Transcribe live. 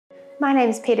My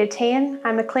name's Peter Tian.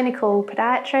 I'm a clinical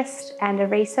podiatrist and a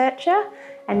researcher,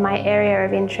 and my area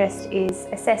of interest is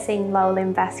assessing lower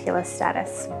limb vascular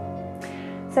status.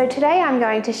 So today I'm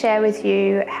going to share with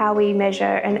you how we measure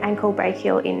an ankle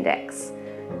brachial index.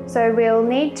 So we'll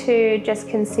need to just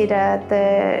consider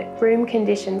the room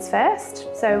conditions first.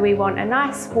 So we want a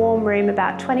nice warm room,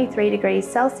 about 23 degrees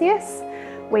Celsius.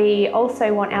 We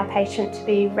also want our patient to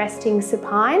be resting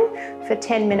supine for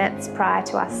 10 minutes prior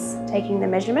to us taking the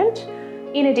measurement.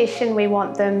 In addition, we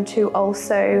want them to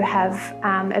also have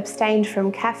abstained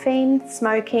from caffeine,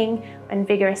 smoking, and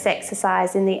vigorous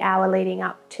exercise in the hour leading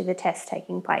up to the test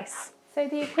taking place. So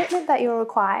the equipment that you'll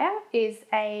require is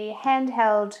a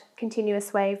handheld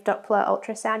continuous wave Doppler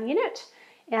ultrasound unit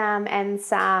and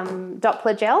some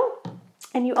Doppler gel.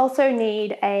 And you also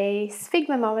need a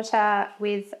sphygmomanometer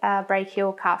with a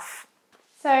brachial cuff.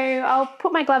 So I'll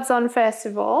put my gloves on first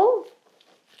of all.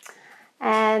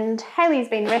 And Hayley's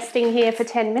been resting here for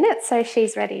 10 minutes, so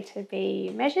she's ready to be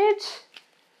measured.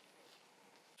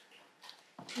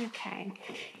 Okay,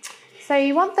 so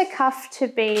you want the cuff to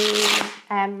be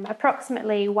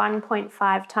approximately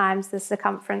 1.5 times the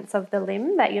circumference of the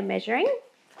limb that you're measuring.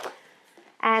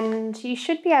 And you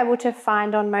should be able to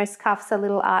find on most cuffs a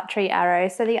little artery arrow.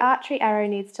 So the artery arrow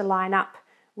needs to line up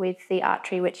with the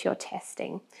artery which you're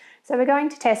testing. So we're going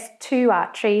to test two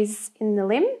arteries in the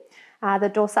limb,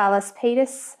 the dorsalis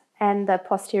pedis and the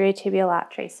posterior tibial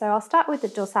artery. So I'll start with the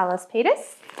dorsalis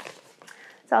pedis.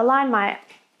 So I'll line my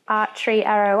artery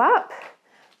arrow up.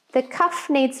 The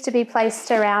cuff needs to be placed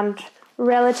around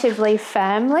relatively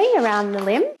firmly around the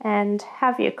limb and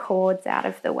have your cords out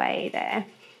of the way there.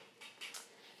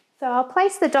 So I'll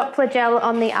place the Doppler gel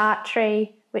on the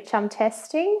artery which I'm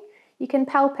testing. You can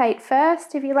palpate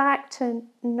first if you like to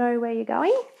know where you're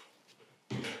going.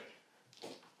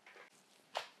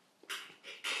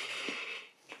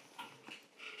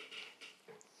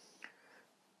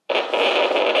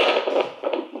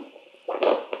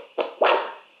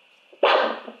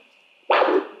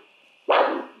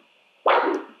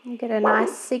 And get a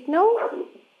nice signal.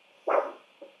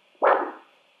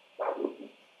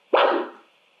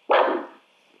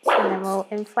 And then we'll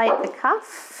inflate the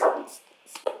cuff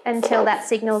until that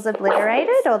signal's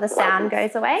obliterated or the sound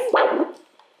goes away.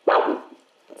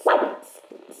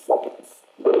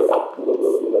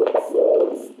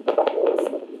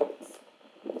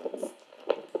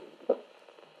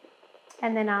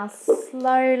 And then I'll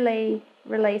slowly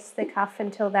release the cuff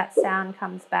until that sound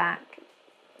comes back.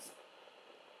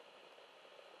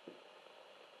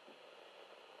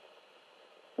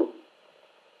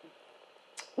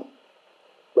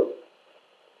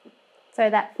 So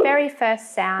that very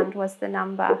first sound was the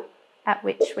number at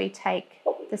which we take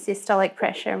the systolic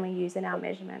pressure and we use in our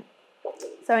measurement.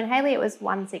 So in Hayley it was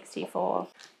 164.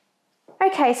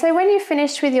 Okay, so when you've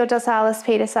finished with your dorsalis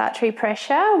pedis artery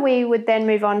pressure, we would then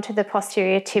move on to the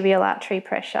posterior tibial artery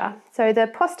pressure. So the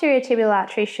posterior tibial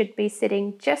artery should be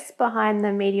sitting just behind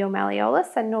the medial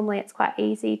malleolus, and normally it's quite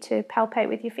easy to palpate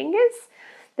with your fingers.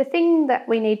 The thing that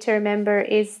we need to remember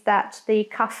is that the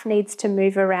cuff needs to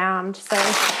move around. So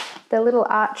the little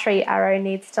artery arrow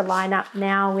needs to line up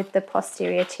now with the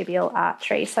posterior tibial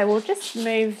artery. So we'll just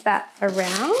move that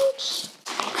around.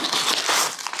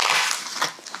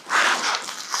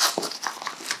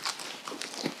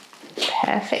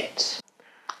 Perfect.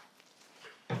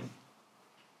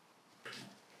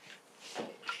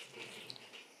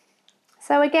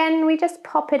 So again, we just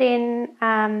pop it in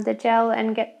the gel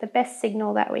and get the best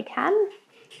signal that we can.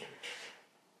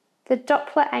 The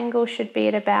Doppler angle should be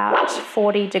at about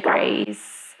 40 degrees,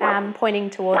 pointing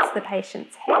towards the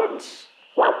patient's head.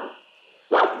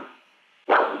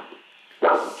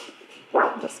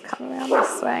 I'll just come around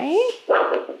this way.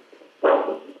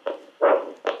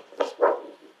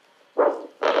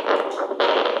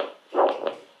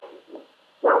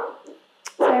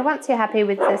 So once you're happy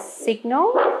with the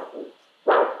signal,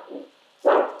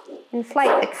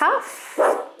 inflate the cuff.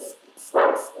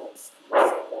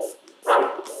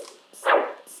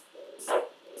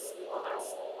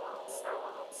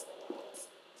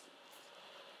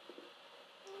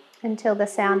 Until the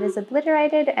sound is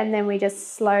obliterated, and then we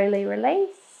just slowly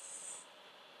release,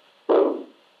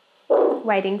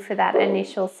 waiting for that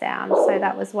initial sound. So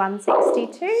that was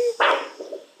 162.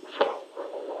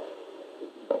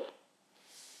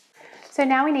 So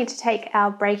now we need to take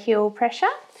our brachial pressure.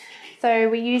 So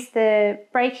we use the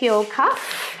brachial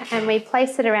cuff and we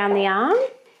place it around the arm.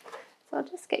 So I'll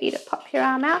just get you to pop your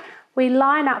arm out. We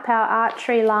line up our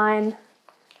artery line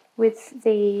with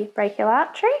the brachial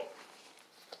artery,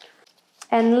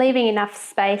 and leaving enough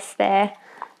space there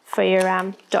for your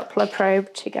Doppler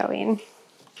probe to go in.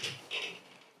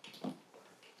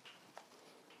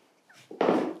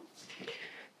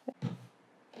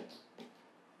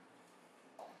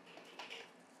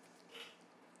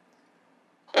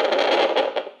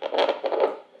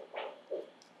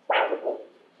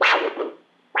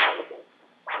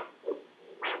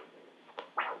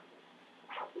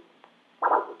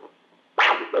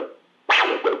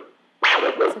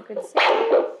 That's a good sit.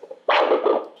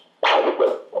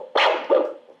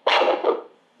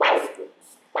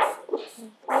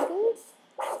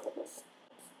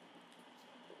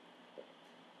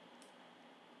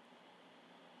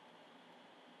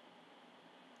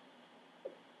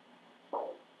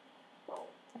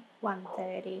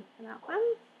 130 for that one.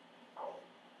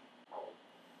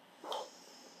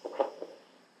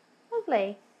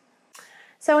 Lovely.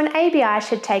 So an ABI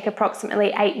should take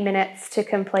approximately 8 minutes to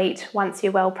complete once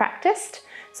you're well practiced.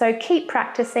 So keep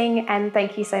practicing, and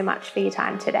thank you so much for your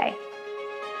time today.